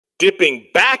dipping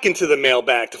back into the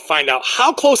mailbag to find out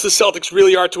how close the Celtics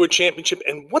really are to a championship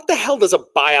and what the hell does a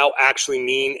buyout actually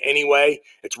mean anyway.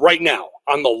 It's right now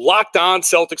on the Locked On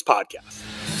Celtics podcast.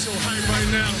 I'm so hyped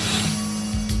right now.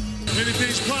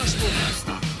 Anything's possible.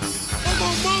 I'm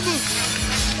my mother.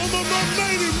 I'm my mom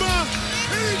lady, ma.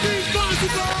 Anything's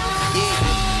possible.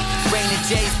 Rainy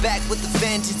J's back with the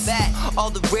vengeance. Back.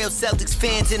 All the real Celtics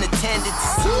fans in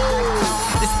attendance.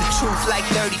 This the truth like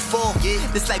 34.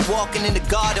 This like walking in the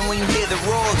garden when you hear the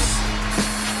roars.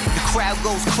 The crowd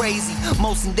goes crazy.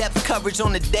 Most in-depth coverage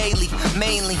on the daily.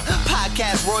 Mainly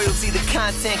podcast royalty, the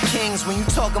content kings. When you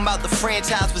talking about the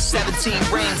franchise with 17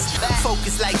 rings.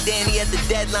 Focus like Danny at the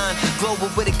deadline. Global,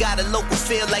 but it got a local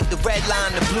feel like the red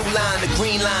line, the blue line, the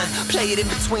green line. Play it in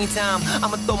between time.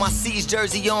 I'ma throw my C's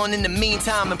jersey on in the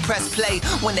meantime and press play.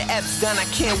 When the F's done, I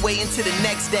can't wait until the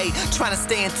next day. Trying to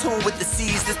stay in tune with the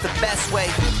C's, that's the best way.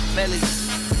 Melly.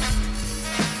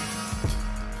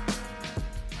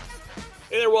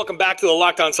 Hey there, welcome back to the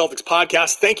Locked On Celtics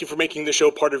podcast. Thank you for making the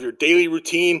show part of your daily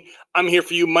routine. I'm here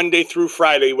for you Monday through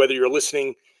Friday, whether you're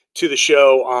listening to the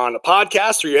show on a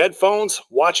podcast or your headphones,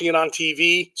 watching it on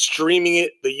TV, streaming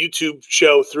it, the YouTube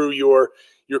show through your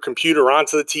computer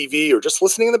onto the TV, or just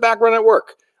listening in the background at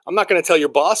work. I'm not going to tell your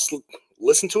boss,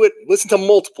 listen to it, listen to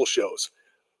multiple shows.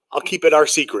 I'll keep it our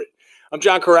secret. I'm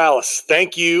John Karalis.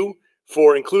 Thank you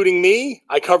for including me.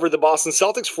 I cover the Boston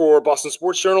Celtics for Boston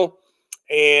Sports Journal.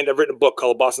 And I've written a book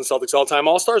called Boston Celtics All-Time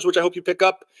All-Stars, which I hope you pick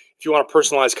up. If you want a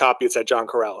personalized copy, it's at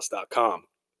johnkaralis.com.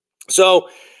 So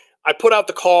I put out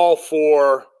the call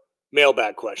for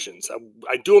mailbag questions.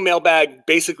 I do a mailbag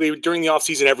basically during the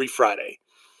offseason every Friday.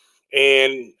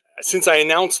 And since I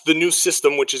announced the new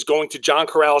system, which is going to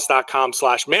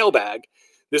johnkaralis.com/mailbag,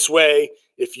 this way,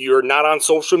 if you're not on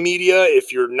social media,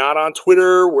 if you're not on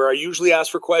Twitter, where I usually ask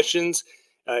for questions,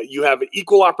 you have an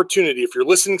equal opportunity. If you're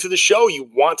listening to the show, you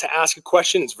want to ask a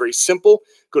question, it's very simple.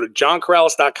 Go to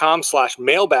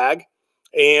johnkaralis.com/mailbag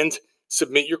and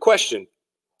submit your question.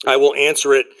 I will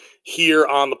answer it here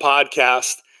on the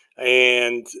podcast.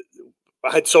 And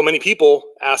I had so many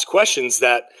people ask questions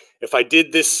that if I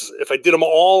did them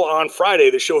all on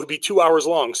Friday, the show would be 2 hours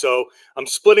long. So I'm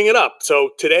splitting it up. So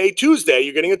today, Tuesday,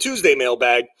 you're getting a Tuesday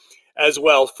mailbag as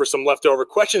well for some leftover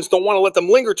questions. Don't want to let them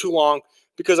linger too long,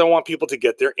 because I want people to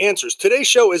get their answers. Today's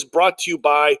show is brought to you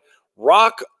by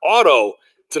Rock Auto.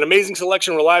 It's an amazing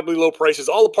selection, reliably low prices,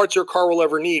 all the parts your car will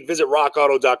ever need. Visit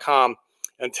rockauto.com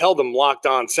and tell them Locked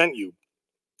On sent you.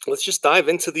 Let's just dive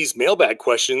into these mailbag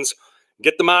questions,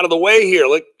 get them out of the way here.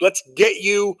 Let's get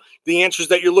you the answers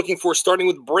that you're looking for, starting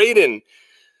with Braden,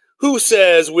 who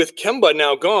says, with Kemba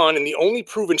now gone and the only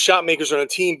proven shot makers on the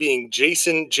team being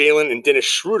Jason, Jalen, and Dennis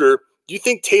Schroeder, do you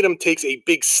think Tatum takes a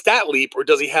big stat leap, or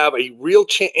does he have a real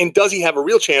chance? And does he have a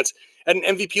real chance at an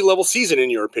MVP level season, in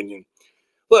your opinion?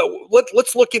 Well,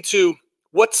 let's look into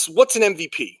what's an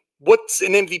MVP. What's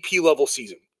an MVP level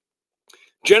season?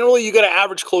 Generally, you got to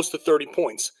average close to 30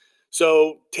 points.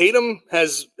 So Tatum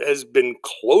has been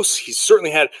close. He's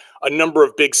certainly had a number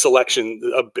of big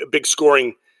big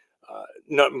scoring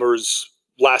numbers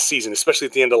last season, especially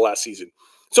at the end of last season.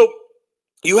 So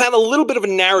you have a little bit of a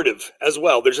narrative as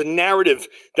well. There's a narrative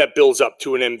that builds up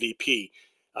to an MVP.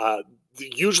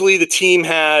 Usually the team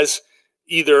has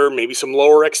either maybe some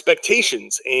lower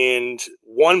expectations, and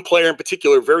one player in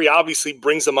particular very obviously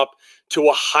brings them up to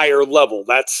a higher level.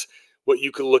 That's what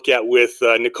you could look at with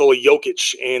Nikola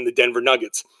Jokic and the Denver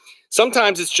Nuggets.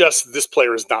 Sometimes it's just this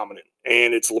player is dominant,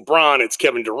 and it's LeBron, it's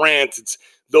Kevin Durant, it's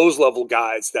those level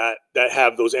guys that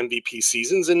have those MVP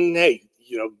seasons. And hey,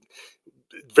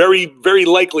 very, very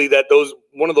likely that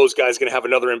one of those guys is going to have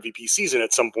another MVP season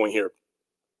at some point here.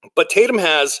 But Tatum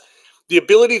has the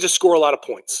ability to score a lot of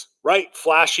points, right?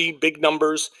 Flashy, big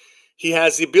numbers. He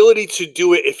has the ability to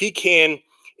do it if he can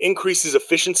increase his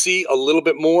efficiency a little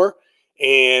bit more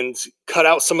and cut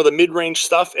out some of the mid-range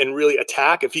stuff and really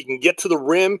attack. If he can get to the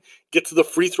rim, get to the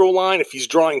free throw line, if he's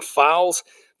drawing fouls,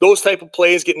 those type of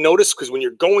plays get noticed, because when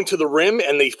you're going to the rim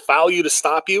and they foul you to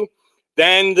stop you,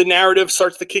 then the narrative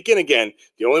starts to kick in again.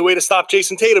 The only way to stop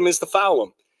Jayson Tatum is to foul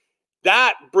him.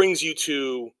 That brings you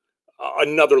to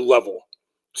another level.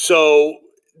 So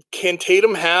can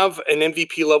Tatum have an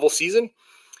MVP level season?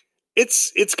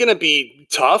 It's going to be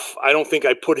tough. I don't think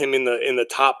I put him in the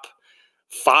top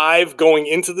 5 going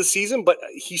into the season, but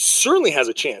he certainly has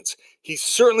a chance. He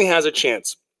certainly has a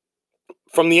chance.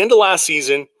 From the end of last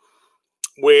season,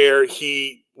 where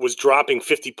he was dropping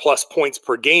 50+ points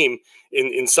per game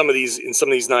in some of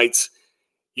these nights,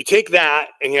 you take that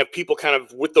and you have people kind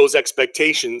of with those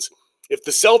expectations. If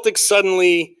the Celtics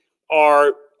suddenly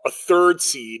are a 3rd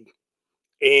seed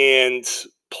and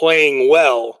playing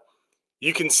well,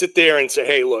 You can sit there and say,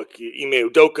 hey, look, Ime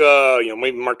Udoka,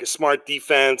 maybe Marcus Smart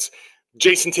defense,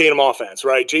 Jayson Tatum offense,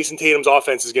 right? Jayson Tatum's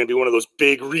offense is going to be one of those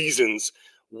big reasons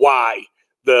why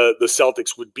the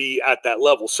Celtics would be at that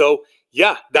level. So,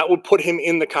 yeah, that would put him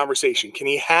in the conversation. Can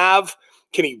he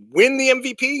win the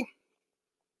MVP?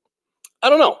 I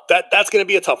don't know. That's going to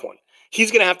be a tough one.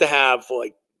 He's going to have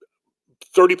like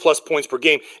 30-plus points per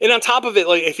game. And on top of it,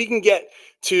 like if he can get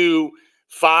to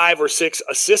 5 or 6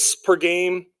 assists per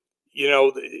game,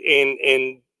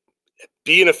 and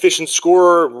be an efficient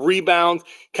scorer, rebound,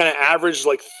 kind of average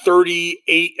like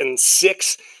 38 and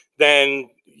 6, then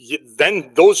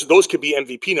those could be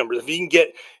MVP numbers.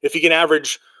 If he can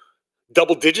average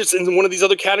double digits in one of these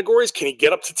other categories, can he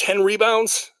get up to 10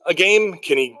 rebounds a game?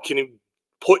 Can he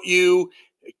put you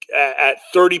at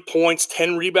 30 points,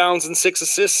 10 rebounds and 6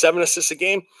 assists, 7 assists a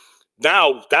game?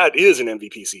 Now that is an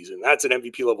MVP season. That's an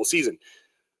MVP level season.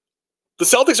 The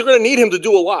Celtics are going to need him to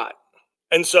do a lot.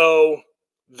 And so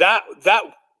that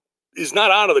is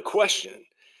not out of the question.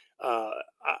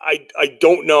 I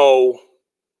don't know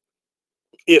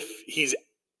if he's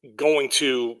going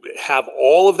to have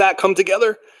all of that come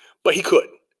together, but he could.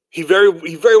 He very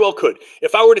well could.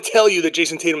 If I were to tell you that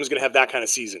Jayson Tatum is going to have that kind of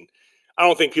season, I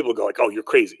don't think people would go like, oh, you're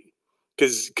crazy,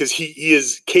 because he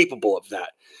is capable of that.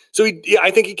 So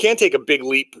I think he can take a big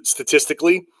leap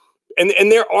statistically.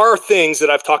 And there are things that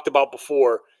I've talked about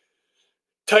before,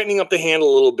 tightening up the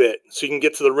handle a little bit so you can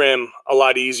get to the rim a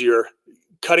lot easier,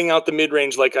 cutting out the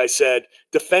mid-range, like I said,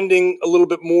 defending a little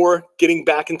bit more, getting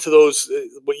back into those,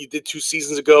 what you did 2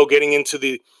 seasons ago, getting into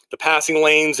the passing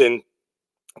lanes and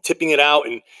tipping it out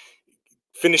and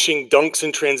finishing dunks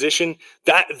in transition.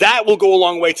 That will go a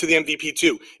long way to the MVP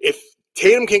too. If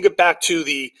Tatum can get back to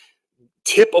the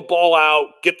tip a ball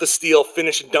out, get the steal,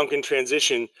 finish a dunk in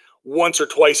transition once or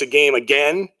twice a game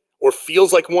again, or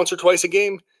feels like once or twice a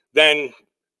game, then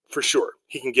for sure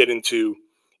he can get into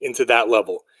that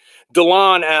level.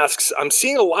 DeLon asks, I'm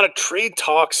seeing a lot of trade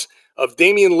talks of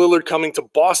Damian Lillard coming to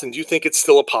Boston. Do you think it's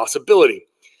still a possibility?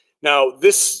 Now,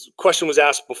 this question was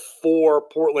asked before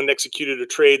Portland executed a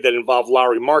trade that involved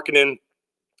Lauri Markkanen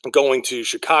going to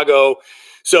Chicago.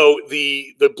 So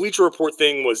the Bleacher Report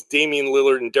thing was Damian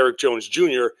Lillard and Derrick Jones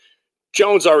Jr.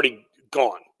 Jones already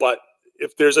gone, but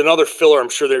if there's another filler, I'm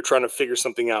sure they're trying to figure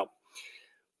something out.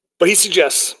 But he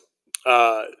suggests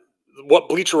what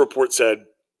Bleacher Report said,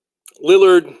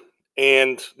 Lillard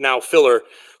and now filler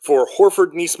for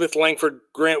Horford, Nesmith, Langford,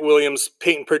 Grant Williams,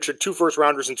 Peyton Pritchard, 2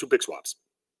 first-rounders, and 2 pick swaps.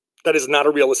 That is not a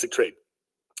realistic trade.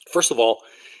 First of all,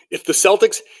 if the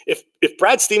Celtics, if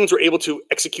Brad Stevens were able to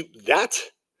execute that,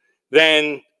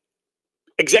 then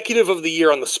executive of the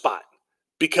year on the spot,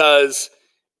 because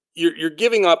you're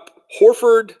giving up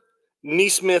Horford,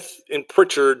 Nesmith, and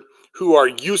Pritchard, who are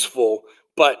useful,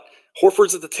 but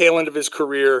Horford's at the tail end of his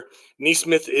career.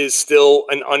 Nesmith is still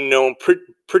an unknown.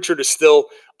 Pritchard is still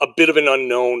a bit of an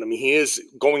unknown. I mean, he is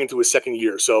going into his 2nd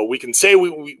year, so we can say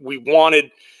we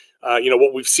wanted,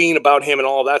 what we've seen about him and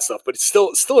all of that stuff, but it's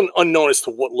still an unknown as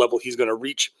to what level he's going to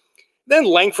reach. Then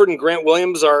Langford and Grant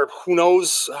Williams are, who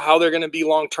knows how they're going to be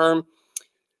long term.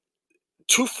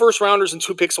 2 first-rounders and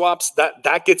 2 pick swaps,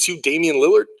 that gets you Damian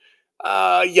Lillard.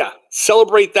 Yeah,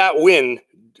 celebrate that win,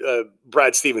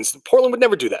 Brad Stevens. Portland would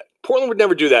never do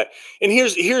that. And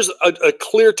here's a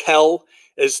clear tell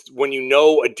as when you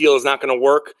know a deal is not going to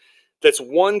work. That's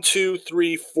 1, 2,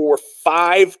 3, 4,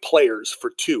 5 players for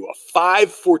 2. A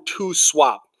 5-for-2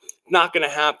 swap. Not going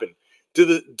to happen. Do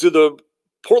the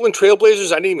Portland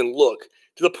Trailblazers, I didn't even look.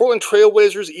 Do the Portland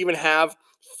Trailblazers even have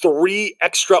 3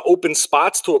 extra open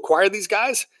spots to acquire these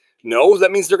guys? No,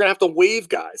 that means they're going to have to waive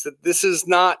guys. This is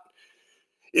not,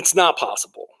 it's not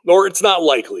possible, or it's not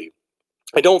likely.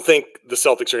 I don't think the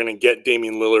Celtics are going to get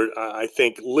Damian Lillard. I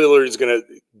think Lillard is going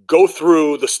to go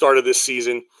through the start of this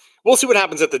season. We'll see what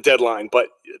happens at the deadline, but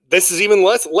this is even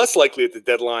less likely at the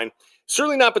deadline.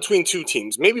 Certainly not between 2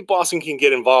 teams. Maybe Boston can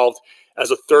get involved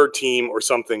as a 3rd team or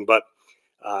something, but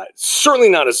certainly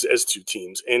not as 2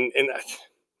 teams. And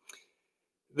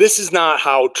this is not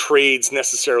how trades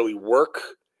necessarily work.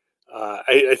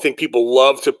 I think people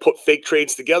love to put fake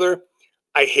trades together.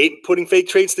 I hate putting fake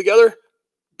trades together.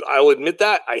 I'll admit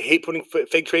that. I hate putting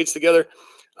fake trades together.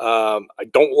 I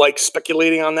don't like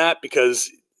speculating on that because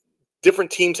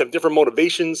different teams have different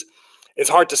motivations. It's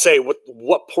hard to say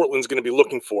what Portland's going to be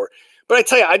looking for. But I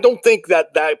tell you, I don't think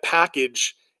that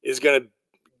package is going to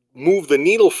move the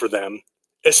needle for them,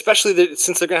 especially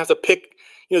since they're going to have to pick,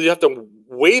 you have to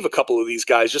waive a couple of these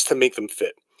guys just to make them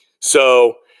fit.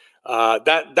 So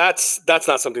that's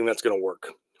not something that's going to work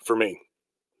for me.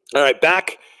 All right,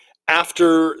 back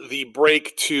after the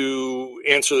break to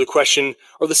answer the question,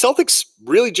 are the Celtics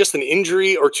really just an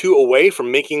injury or two away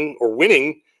from making or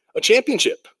winning a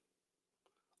championship?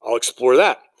 I'll explore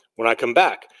that when I come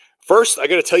back. First, I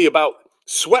got to tell you about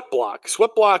SweatBlock.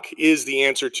 SweatBlock is the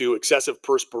answer to excessive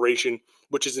perspiration,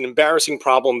 which is an embarrassing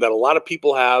problem that a lot of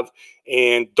people have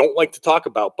and don't like to talk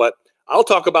about, but I'll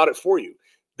talk about it for you.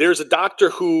 There's a doctor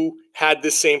who had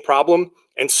this same problem,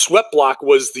 and SweatBlock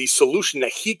was the solution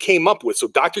that he came up with. So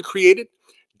doctor created,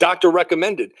 doctor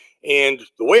recommended. And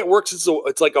the way it works is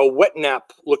it's like a wet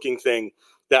nap looking thing,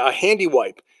 a handy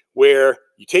wipe, where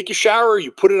you take your shower,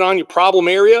 you put it on your problem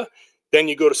area, then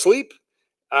you go to sleep,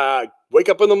 wake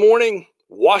up in the morning,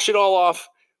 wash it all off.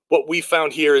 What we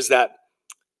found here is that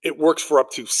it works for up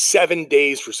to 7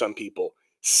 days for some people.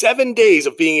 7 days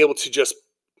of being able to just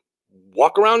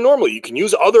walk around normally. You can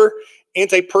use other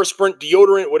antiperspirant,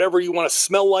 deodorant, whatever you want to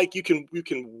smell like. You can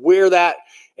wear that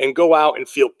and go out and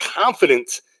feel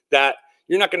confident that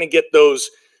you're not going to get those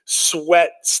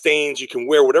sweat stains. You can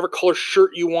wear whatever color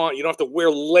shirt you want. You don't have to wear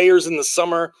layers in the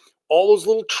summer. All those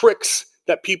little tricks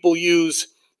that people use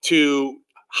to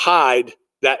hide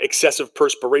that excessive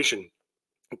perspiration.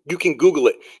 You can Google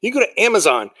it. You can go to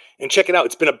Amazon and check it out.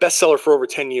 It's been a bestseller for over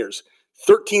 10 years.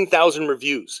 13,000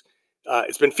 reviews.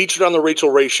 It's been featured on the Rachel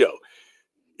Ray Show.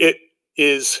 It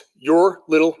is your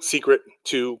little secret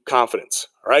to confidence.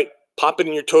 All right? Pop it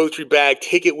in your toiletry bag.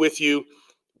 Take it with you.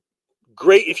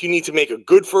 Great if you need to make a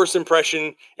good first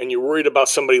impression and you're worried about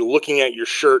somebody looking at your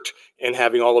shirt and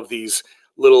having all of these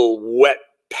little wet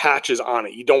patches on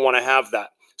it. You don't want to have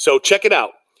that. So check it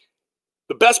out.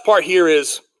 The best part here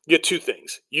is you get two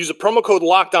things. Use a promo code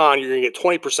Locked On. You're going to get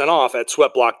 20% off at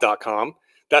sweatblock.com.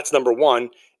 That's number one.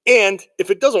 And if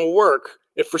it doesn't work,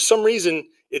 if for some reason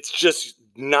it's just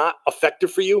not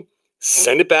effective for you,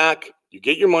 send it back. You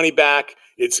get your money back.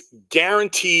 It's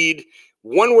guaranteed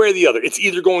one way or the other. It's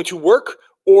either going to work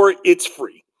or it's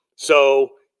free. So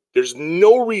there's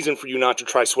no reason for you not to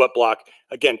try SweatBlock.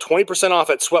 Again, 20% off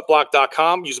at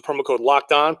sweatblock.com. Use the promo code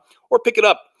Locked On or pick it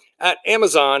up at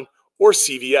Amazon or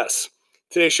CVS.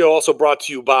 Today's show also brought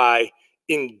to you by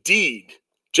Indeed.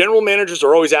 General managers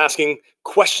are always asking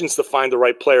questions to find the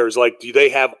right players, like do they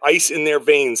have ice in their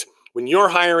veins? When you're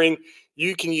hiring,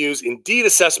 you can use Indeed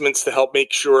assessments to help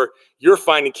make sure you're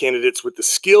finding candidates with the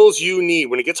skills you need.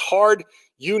 When it gets hard,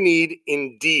 you need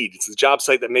Indeed. It's the job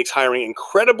site that makes hiring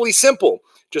incredibly simple.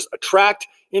 Just attract,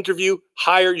 interview,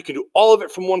 hire. You can do all of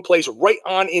it from one place right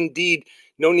on Indeed.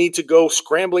 No need to go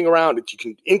scrambling around. You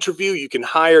can interview, you can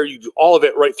hire, you do all of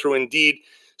it right through Indeed.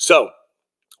 So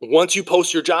once you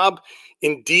post your job,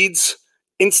 Indeed's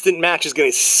Instant Match is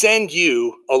going to send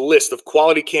you a list of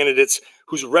quality candidates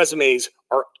whose resumes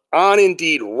are on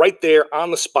Indeed right there on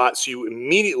the spot, so you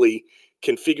immediately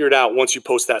can figure it out once you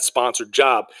post that sponsored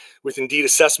job. With Indeed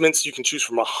assessments, you can choose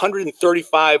from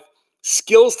 135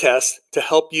 skills tests to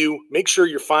help you make sure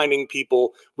you're finding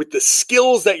people with the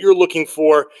skills that you're looking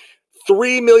for.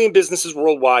 3 million businesses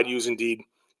worldwide use Indeed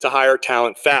to hire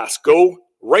talent fast. Go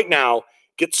right now.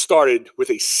 Get started with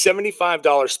a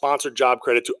 $75 sponsored job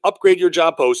credit to upgrade your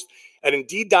job post at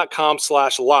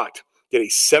Indeed.com/locked. Get a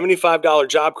 $75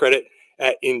 job credit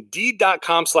at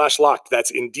Indeed.com/locked. That's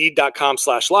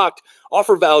Indeed.com/locked.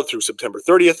 Offer valid through September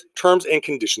 30th. Terms and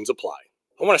conditions apply.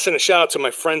 I want to send a shout out to my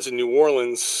friends in New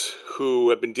Orleans who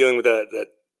have been dealing with that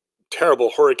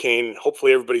terrible hurricane.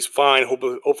 Hopefully everybody's fine.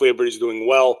 Hopefully everybody's doing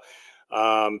well.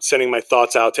 Sending my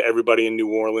thoughts out to everybody in New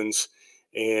Orleans,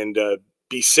 and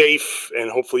be safe, and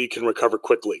hopefully you can recover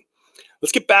quickly.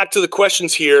 Let's get back to the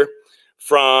questions here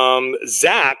from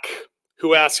Zach,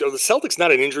 who asks, are the Celtics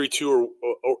not an injury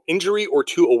or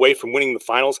two away from winning the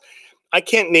finals? I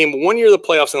can't name 1 year of the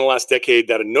playoffs in the last decade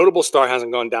that a notable star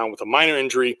hasn't gone down with a minor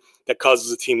injury that causes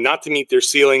a team not to meet their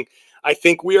ceiling. I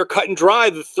think we are cut and dry,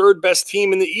 the third best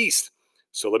team in the East.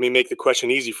 So let me make the question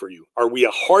easy for you. Are we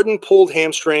a Harden pulled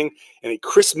hamstring and a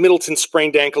Chris Middleton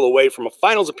sprained ankle away from a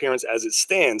finals appearance as it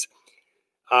stands?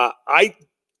 I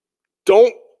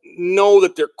don't know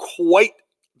that they're quite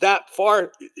that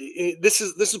far. This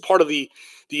is part of the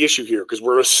issue here, because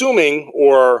we're assuming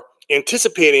or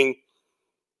anticipating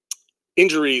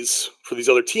injuries for these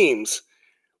other teams.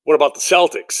 What about the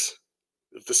Celtics?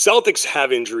 If the Celtics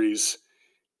have injuries,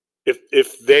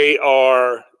 if they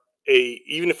are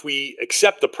even if we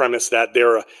accept the premise that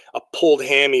they're a pulled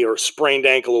hammy or a sprained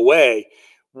ankle away,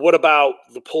 what about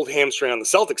the pulled hamstring on the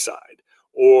Celtics side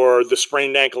or the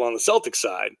sprained ankle on the Celtics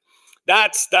side?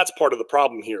 That's part of the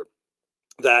problem here.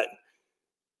 That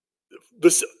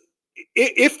this,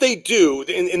 if they do,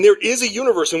 and there is a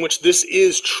universe in which this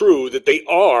is true, that they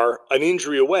are an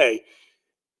injury away,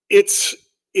 it's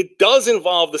it does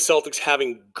involve the Celtics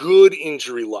having good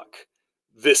injury luck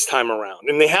this time around,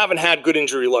 and they haven't had good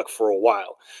injury luck for a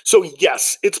while. So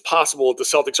yes, it's possible that the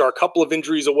Celtics are a couple of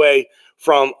injuries away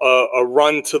from a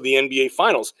run to the NBA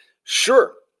Finals.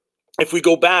 Sure, if we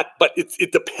go back, but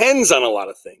it depends on a lot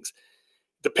of things.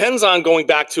 Depends on going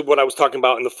back to what I was talking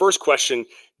about in the first question,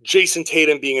 Jayson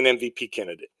Tatum being an MVP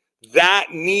candidate. That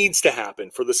needs to happen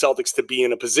for the Celtics to be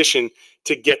in a position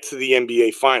to get to the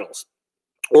NBA Finals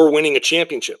or winning a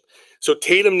championship. So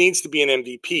Tatum needs to be an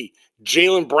MVP.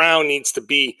 Jaylen Brown needs to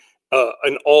be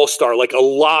an all-star, like a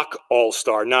lock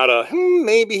all-star, not a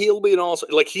maybe he'll be an all-star.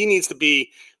 Like he needs to be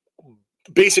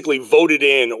basically voted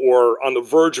in or on the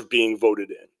verge of being voted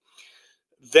in.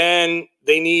 Then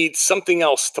they need something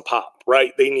else to pop,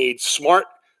 right? They need Smart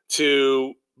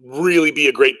to really be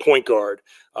a great point guard.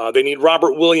 They need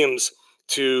Robert Williams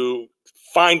to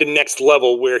find a next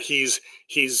level where he's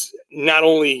not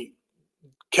only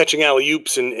catching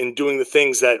alley-oops and doing the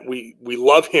things that we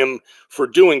love him for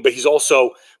doing, but he's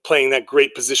also playing that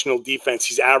great positional defense.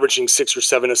 He's averaging 6 or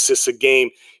 7 assists a game.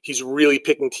 He's really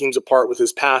picking teams apart with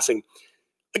his passing.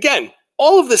 Again,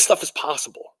 all of this stuff is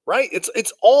possible, right?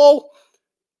 It's all,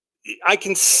 I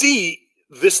can see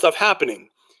this stuff happening.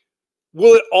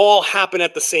 Will it all happen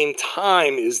at the same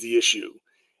time is the issue.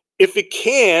 If it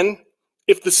can,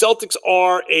 if the Celtics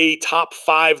are a top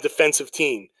 5 defensive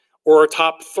team or a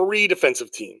top 3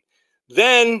 defensive team,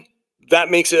 then that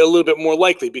makes it a little bit more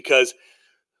likely because,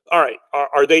 all right,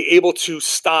 are they able to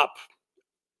stop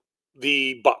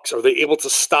the Bucks? Are they able to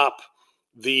stop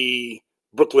the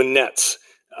Brooklyn Nets?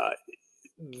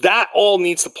 That all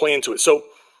needs to play into it. So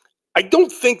I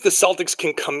don't think the Celtics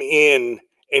can come in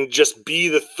and just be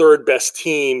the third best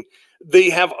team.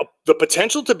 They have the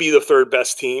potential to be the third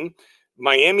best team.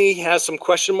 Miami has some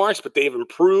question marks, but they've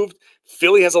improved.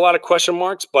 Philly has a lot of question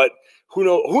marks, but who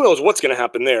knows what's going to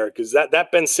happen there because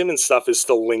that Ben Simmons stuff is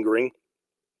still lingering.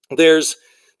 There's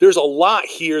a lot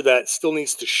here that still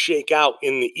needs to shake out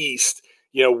in the East.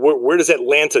 You know, where does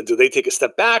Atlanta? Do they take a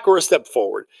step back or a step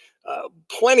forward?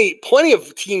 Plenty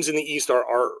of teams in the East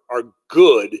are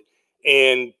good,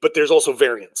 but there's also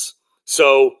variance.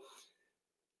 So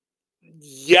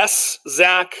yes,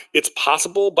 Zach, it's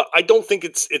possible, but I don't think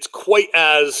it's quite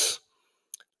as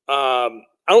I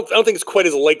don't think it's quite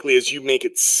as likely as you make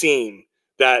it seem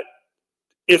that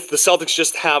if the Celtics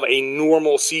just have a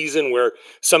normal season where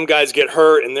some guys get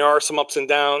hurt and there are some ups and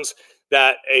downs,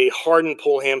 that a Harden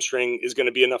pull hamstring is going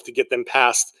to be enough to get them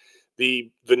past the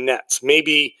Nets.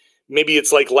 Maybe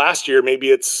it's like last year. Maybe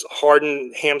it's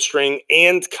Harden hamstring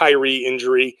and Kyrie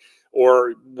injury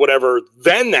or whatever.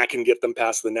 Then that can get them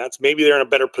past the Nets. Maybe they're in a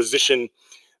better position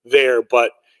there,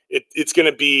 but it's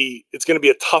going to be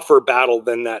a tougher battle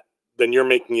than you're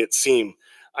making it seem,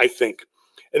 I think.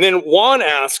 And then Juan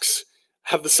asks,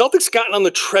 have the Celtics gotten on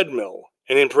the treadmill?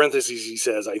 And in parentheses, he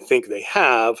says, I think they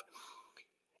have.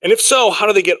 And if so, how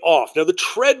do they get off? Now, the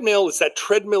treadmill is that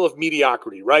treadmill of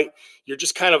mediocrity, right? You're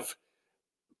just kind of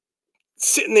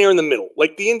sitting there in the middle.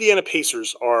 Like the Indiana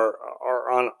Pacers are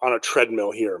on a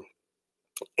treadmill here.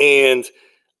 And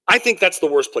I think that's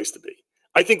the worst place to be.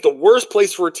 I think the worst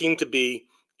place for a team to be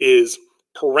is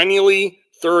perennially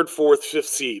 3rd, 4th, 5th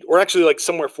seed, or actually like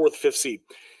somewhere 4th, 5th seed,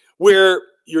 where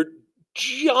you're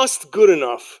just good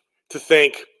enough to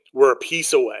think we're a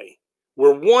piece away.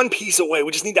 We're one piece away.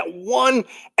 We just need that one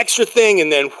extra thing,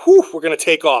 and then we're going to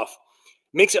take off.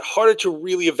 Makes it harder to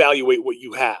really evaluate what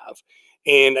you have.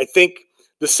 And I think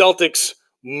the Celtics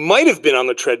might have been on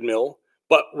the treadmill,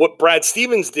 but what Brad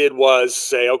Stevens did was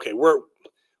say, okay, we're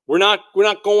not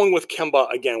going with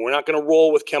Kemba again. We're not going to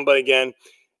roll with Kemba again.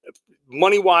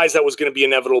 Money-wise, that was going to be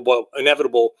inevitable,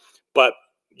 but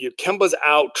Kemba's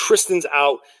out, Tristan's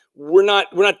out. We're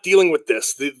not dealing with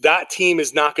this. That team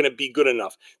is not going to be good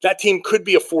enough. That team could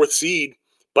be a 4th seed,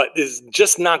 but is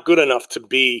just not good enough to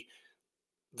be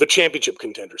the championship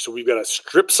contender. So we've got to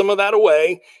strip some of that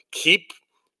away, keep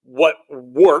what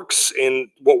works, and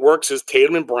what works is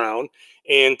Tatum and Brown.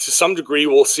 And to some degree,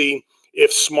 we'll see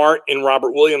if Smart and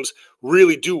Robert Williams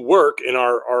really do work and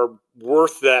are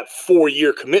worth that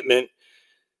 4-year commitment.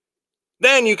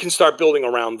 Then you can start building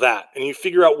around that, and you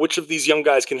figure out which of these young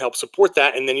guys can help support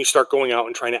that, and then you start going out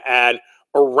and trying to add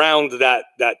around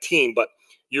that team. But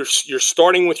you're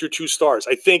starting with your 2 stars.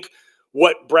 I think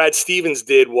what Brad Stevens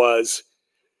did was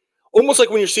almost like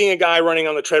when you're seeing a guy running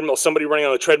on the treadmill, somebody running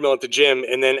on the treadmill at the gym,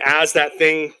 and then as that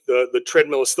thing, the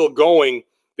treadmill is still going,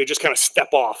 they just kind of step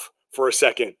off for a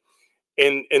second.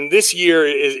 And this year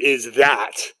is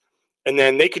that, and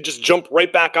then they could just jump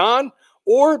right back on,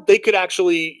 or they could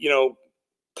actually,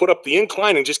 put up the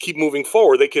incline and just keep moving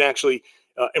forward. They can actually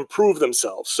improve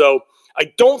themselves. So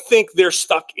I don't think they're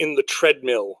stuck in the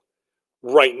treadmill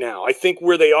right now. I think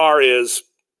where they are is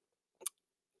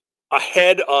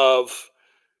ahead of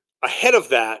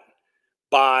that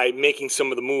by making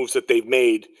some of the moves that they've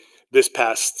made this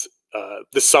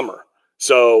summer.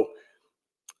 So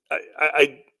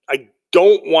I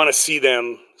don't want to see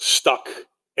them stuck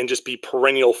and just be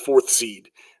perennial fourth seed.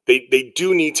 They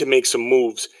do need to make some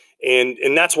moves,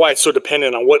 and that's why it's so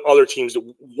dependent on what other teams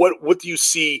do. What do you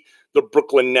see the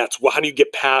Brooklyn Nets? Well, how do you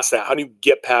get past that? How do you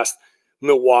get past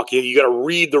Milwaukee? You got to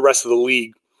read the rest of the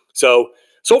league. So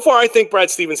far, I think Brad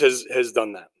Stevens has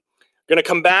done that. Going to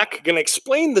come back, going to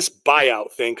explain this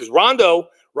buyout thing because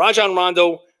Rajon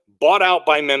Rondo bought out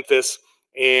by Memphis,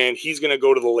 and he's going to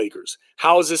go to the Lakers.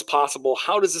 How is this possible?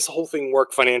 How does this whole thing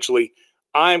work financially?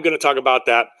 I'm going to talk about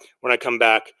that when I come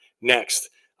back next.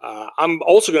 I'm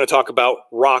also going to talk about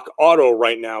Rock Auto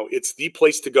right now. It's the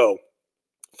place to go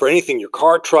for anything your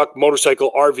car, truck,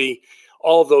 motorcycle, RV,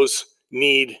 all of those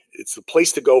need. It's the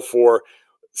place to go for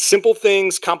simple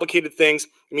things, complicated things.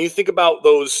 I mean, you think about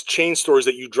those chain stores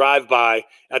that you drive by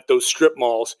at those strip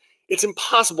malls. It's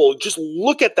impossible. Just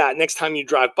look at that next time you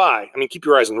drive by. I mean, keep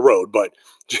your eyes on the road, but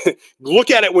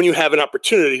look at it when you have an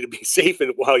opportunity to be safe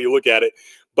while you look at it.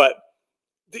 But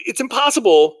it's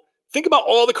impossible. Think about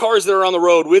all the cars that are on the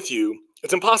road with you.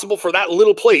 It's impossible for that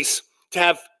little place to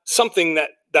have something that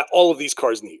all of these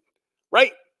cars need,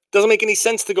 right? Doesn't make any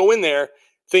sense to go in there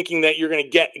thinking that you're going to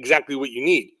get exactly what you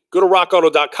need. Go to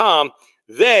rockauto.com.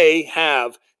 They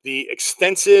have the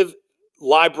extensive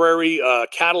library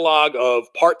catalog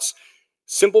of parts,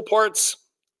 simple parts,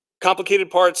 complicated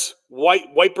parts,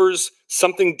 wipers,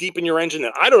 something deep in your engine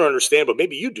that I don't understand, but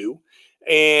maybe you do.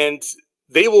 And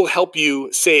they will help you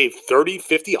save 30,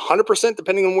 50, 100%,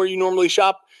 depending on where you normally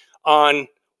shop, on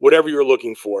whatever you're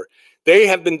looking for. They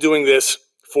have been doing this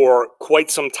for quite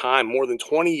some time, more than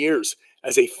 20 years,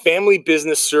 as a family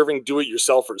business serving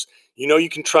do-it-yourselfers. You know you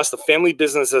can trust a family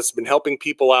business that's been helping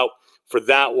people out for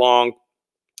that long.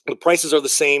 The prices are the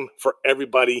same for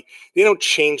everybody. They don't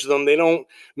change them. They don't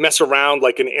mess around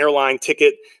like an airline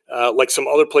ticket like some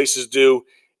other places do.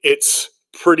 It's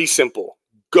pretty simple.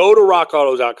 Go to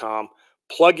rockauto.com,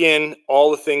 plug in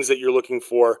all the things that you're looking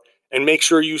for, and make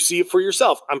sure you see it for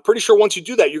yourself. I'm pretty sure once you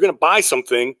do that, you're going to buy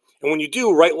something. And when you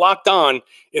do, write Locked On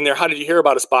in their How Did You Hear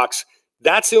About Us box.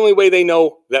 That's the only way they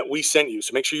know that we sent you.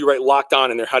 So make sure you write Locked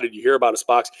On in their How Did You Hear About Us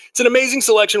box. It's an amazing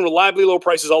selection, reliably low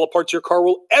prices, all the parts your car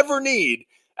will ever need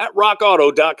at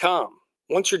rockauto.com.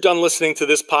 Once you're done listening to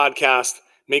this podcast,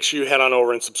 make sure you head on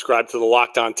over and subscribe to the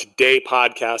Locked On Today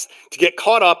podcast to get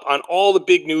caught up on all the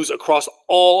big news across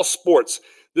all sports.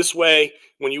 This way,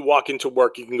 when you walk into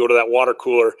work, you can go to that water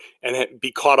cooler and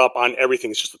be caught up on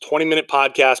everything. It's just a 20-minute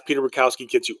podcast. Peter Bukowski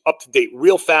gets you up to date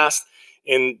real fast,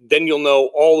 and then you'll know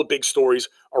all the big stories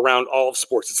around all of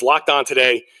sports. It's Locked On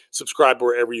Today. Subscribe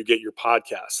wherever you get your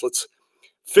podcasts. Let's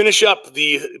finish up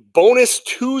the bonus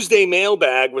Tuesday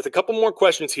mailbag with a couple more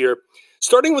questions here,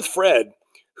 starting with Fred,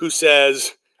 who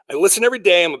says, I listen every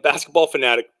day. I'm a basketball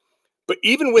fanatic. But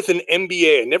even with an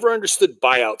NBA, I never understood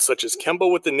buyouts such as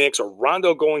Kemba with the Knicks or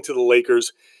Rondo going to the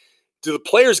Lakers. Do the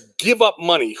players give up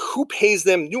money? Who pays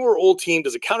them? New or old team?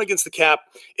 Does it count against the cap?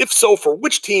 If so, for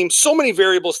which team? So many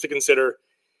variables to consider.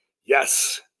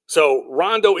 Yes. So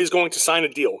Rondo is going to sign a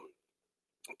deal,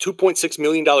 $2.6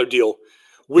 million deal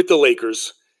with the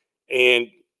Lakers, and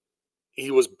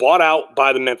he was bought out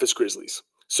by the Memphis Grizzlies.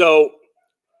 So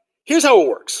here's how it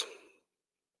works.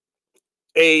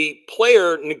 A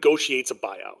player negotiates a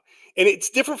buyout, and it's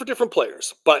different for different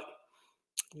players, but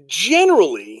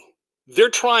generally they're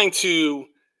trying to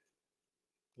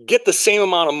get the same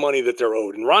amount of money that they're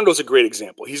owed. And Rondo's a great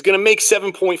example. He's going to make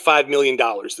 $7.5 million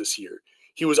this year.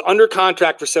 He was under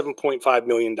contract for $7.5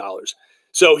 million.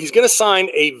 So he's going to sign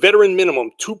a veteran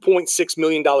minimum $2.6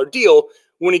 million deal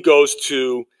when he goes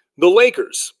to the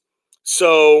Lakers.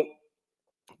 So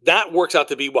that works out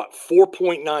to be what,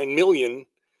 $4.9 million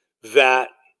that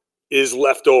is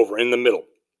left over in the middle.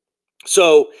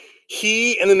 So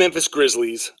he and the Memphis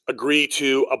Grizzlies agree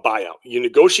to a buyout. You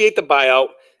negotiate the buyout,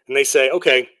 and they say,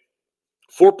 okay,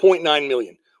 $4.9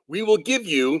 million. We will give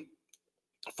you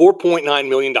 $4.9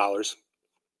 million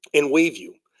and waive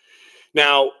you.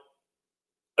 Now,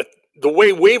 the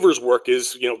way waivers work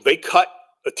is,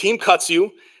 a team cuts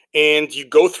you, and you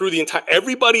go through the entire,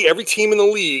 every team in the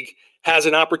league has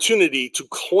an opportunity to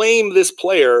claim this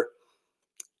player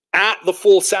at the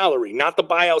full salary, not the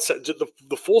buyout,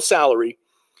 the full salary,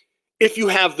 if you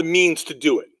have the means to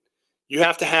do it. You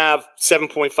have to have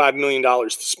 $7.5 million to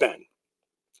spend.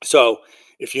 So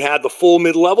if you had the full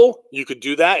mid-level, you could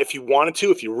do that if you wanted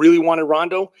to, if you really wanted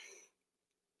Rondo.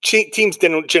 Teams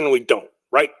generally don't,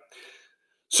 right?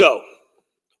 So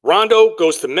Rondo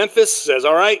goes to Memphis, says,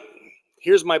 all right,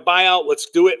 here's my buyout. Let's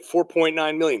do it.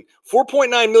 $4.9 million.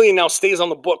 $4.9 million now stays on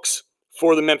the books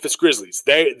for the Memphis Grizzlies.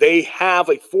 They have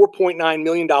a $4.9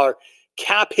 million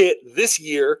cap hit this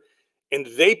year, and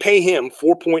they pay him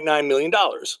 $4.9 million.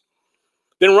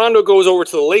 Then Rondo goes over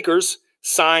to the Lakers,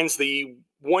 signs the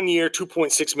 1-year,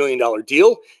 $2.6 million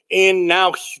deal, and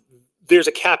now there's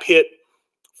a cap hit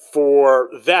for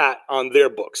that on their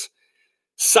books.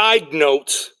 Side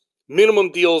note,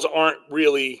 minimum deals aren't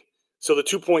really, so the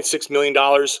 $2.6 million,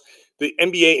 the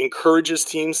NBA encourages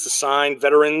teams to sign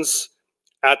veterans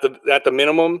at the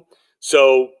minimum.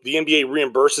 So the NBA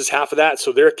reimburses half of that.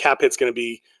 So their cap hit's going to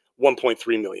be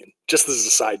 $1.3 million, just as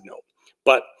a side note.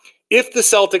 But if the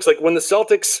Celtics, like when the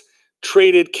Celtics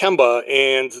traded Kemba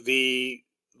and the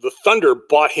Thunder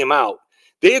bought him out,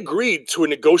 they agreed to a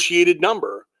negotiated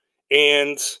number,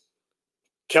 and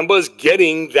Kemba's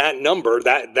getting that number,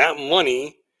 that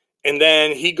money, and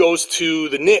then he goes to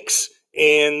the Knicks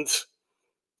and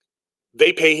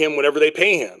they pay him whatever they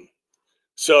pay him.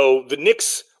 So the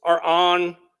Knicks are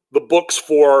on the books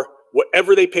for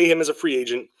whatever they pay him as a free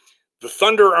agent. The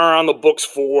Thunder are on the books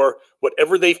for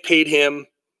whatever they've paid him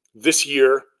this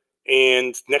year,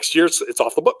 and next year it's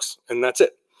off the books, and that's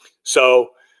it. So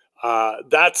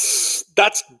that's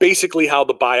basically how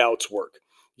the buyouts work.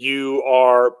 You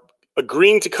are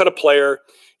agreeing to cut a player.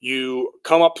 You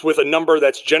come up with a number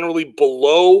that's generally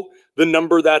below the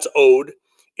number that's owed,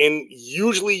 and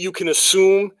usually you can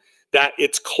assume that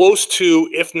it's close to,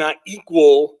 if not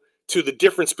equal to, the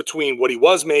difference between what he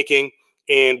was making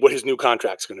and what his new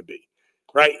contract's going to be,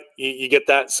 right? You get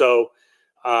that? So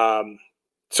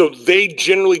they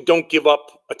generally don't give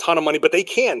up a ton of money, but they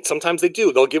can. Sometimes they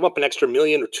do. They'll give up an extra $1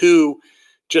 million or $2 million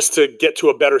just to get to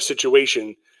a better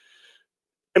situation.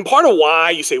 And part of why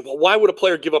you say, well, why would a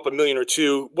player give up $1 million or $2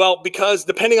 million? Well, because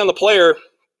depending on the player,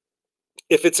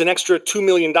 if it's an extra $2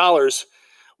 million,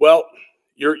 well,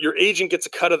 your agent gets a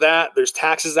cut of that. There's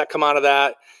taxes that come out of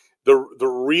that. Your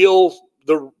real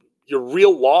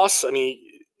loss, I mean,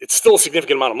 it's still a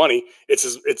significant amount of money.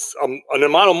 It's an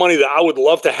amount of money that I would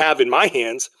love to have in my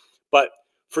hands, but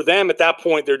for them at that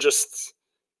point, they're just,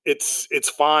 it's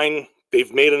fine.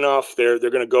 They've made enough. They're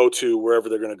going to go to wherever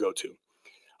they're going to go to.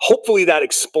 Hopefully that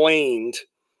explained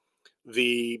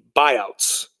the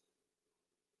buyouts.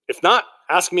 If not,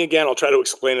 ask me again. I'll try to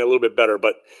explain it a little bit better,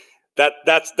 but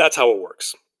that's how it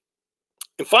works.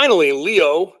 And finally,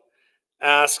 Leo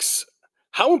asks,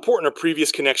 how important are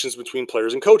previous connections between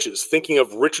players and coaches? Thinking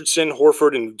of Richardson,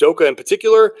 Horford, and Udoka in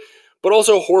particular, but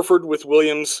also Horford with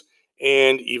Williams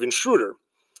and even Schroeder.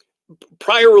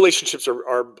 Prior relationships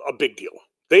are a big deal.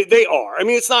 They are. I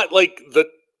mean, it's not like the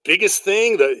biggest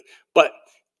thing, but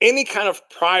any kind of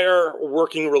prior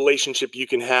working relationship you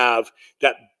can have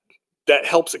that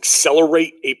helps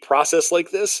accelerate a process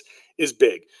like this is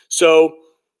big. So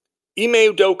Ime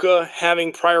Udoka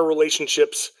having prior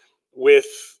relationships with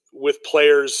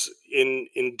players in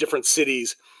different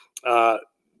cities,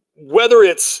 whether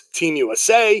it's Team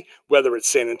USA, whether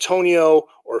it's San Antonio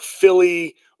or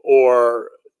Philly or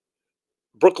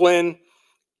Brooklyn,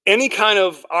 any kind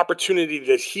of opportunity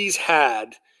that he's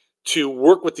had to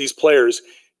work with these players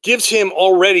gives him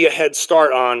already a head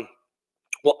start on,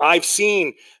 well, I've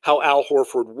seen how Al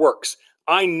Horford works.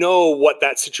 I know what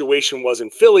that situation was in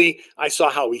Philly. I saw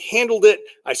how he handled it.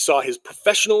 I saw his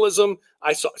professionalism.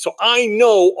 So I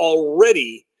know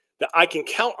already that I can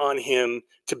count on him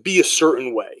to be a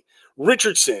certain way.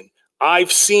 Richardson,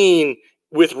 I've seen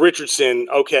with Richardson,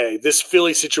 okay, this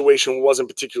Philly situation wasn't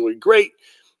particularly great.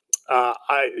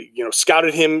 I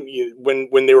scouted him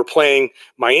when they were playing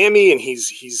Miami, and he's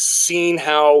seen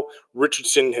how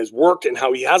Richardson has worked and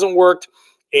how he hasn't worked.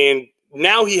 And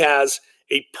now he has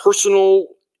a personal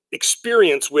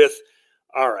experience with,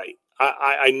 all right,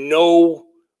 I know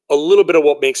a little bit of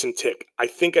what makes him tick. I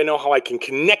think I know how I can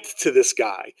connect to this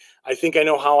guy. I think I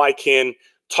know how I can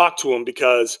talk to him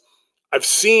because I've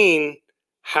seen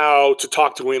how to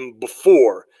talk to him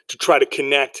before to try to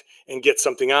connect and get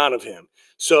something out of him.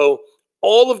 So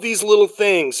all of these little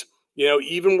things,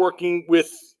 even working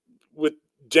with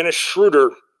Dennis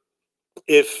Schroeder,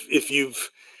 if you've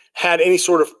had any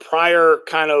sort of prior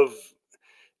kind of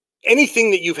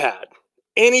anything that you've had,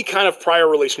 any kind of prior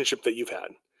relationship that you've had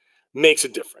makes a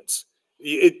difference.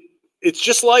 It's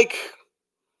just like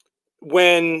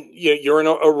when you're in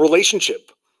a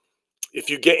relationship. If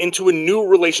you get into a new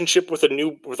relationship with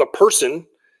a person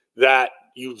that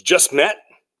you've just met,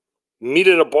 meet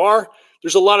at a bar,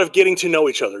 there's a lot of getting to know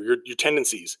each other, your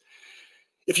tendencies.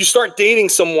 If you start dating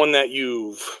someone that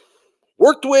you've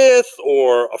worked with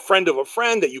or a friend of a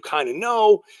friend that you kind of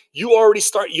know, you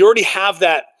already have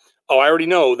that, Oh, I already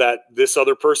know that this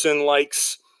other person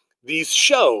likes these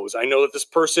shows. I already know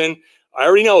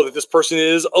that this person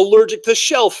is allergic to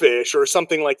shellfish or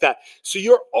something like that. So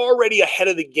you're already ahead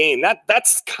of the game.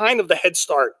 That's kind of the head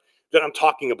start that I'm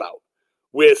talking about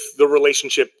with the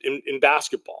relationship in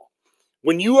basketball.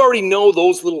 When you already know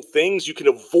those little things, you can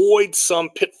avoid some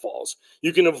pitfalls.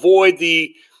 You can avoid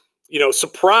the,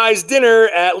 surprise dinner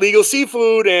at Legal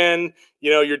Seafood and,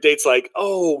 your date's like,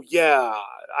 oh yeah,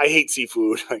 I hate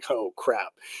seafood. Like, oh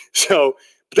crap. So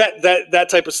that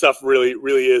type of stuff really,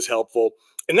 really is helpful.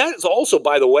 And that is also,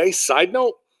 by the way, side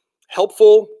note,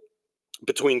 helpful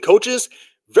between coaches,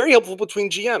 very helpful between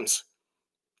GMs.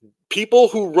 People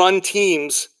who run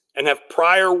teams and have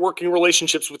prior working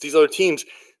relationships with these other teams,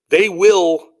 they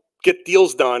will get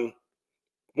deals done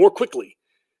more quickly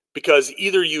because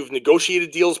either you've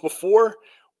negotiated deals before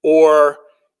or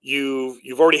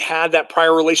you've already had that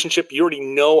prior relationship. You already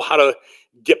know how to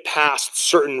get past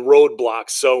certain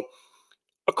roadblocks. So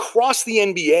across the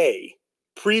NBA,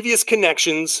 previous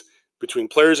connections between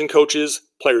players and coaches,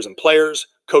 players and players,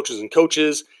 coaches and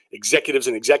coaches, executives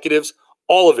and executives,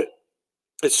 all of it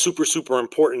is super, super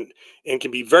important and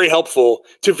can be very helpful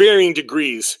to varying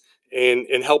degrees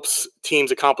and helps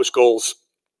teams accomplish goals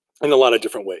in a lot of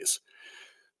different ways.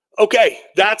 Okay,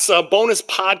 that's a bonus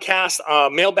podcast,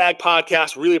 mailbag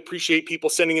podcast. Really appreciate people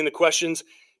sending in the questions.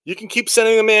 You can keep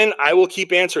sending them in. I will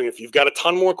keep answering. If you've got a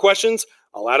ton more questions,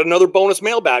 I'll add another bonus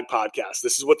mailbag podcast.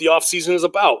 This is what the offseason is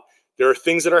about. There are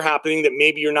things that are happening that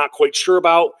maybe you're not quite sure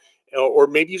about, or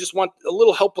maybe you just want a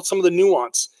little help with some of the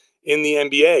nuance in the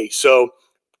NBA. So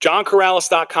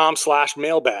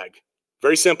johnkaralis.com/mailbag.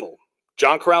 Very simple.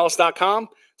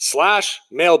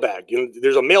 johnkaralis.com/mailbag.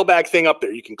 There's a mailbag thing up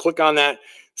there. You can click on that.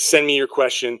 Send me your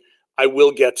question. I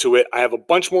will get to it. I have a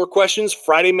bunch more questions.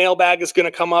 Friday mailbag is going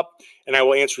to come up, and I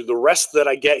will answer the rest that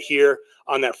I get here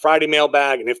on that Friday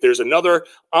mailbag. And if there's another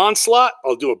onslaught,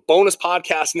 I'll do a bonus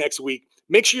podcast next week.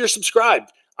 Make sure you're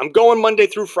subscribed. I'm going Monday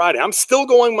through Friday. I'm still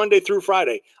going Monday through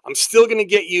Friday. I'm still going to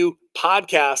get you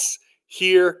podcasts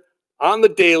here on the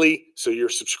daily. So you're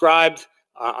subscribed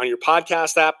on your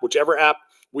podcast app, whichever app.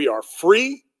 We are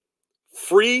free.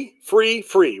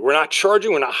 We're not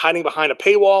charging. We're not hiding behind a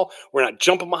paywall. We're not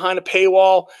jumping behind a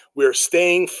paywall. We're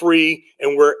staying free,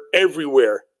 and we're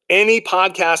everywhere. Any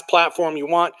podcast platform you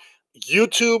want.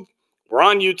 YouTube, we're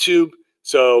on YouTube.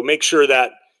 So make sure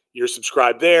that you're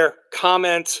subscribed there,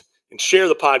 comment, and share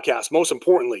the podcast. Most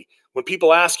importantly, when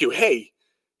people ask you, hey,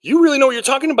 you really know what you're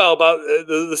talking about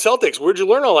the Celtics. Where'd you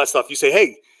learn all that stuff? You say,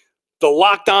 hey, the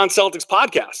Locked On Celtics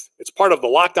podcast. It's part of the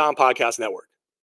Locked On Podcast Network.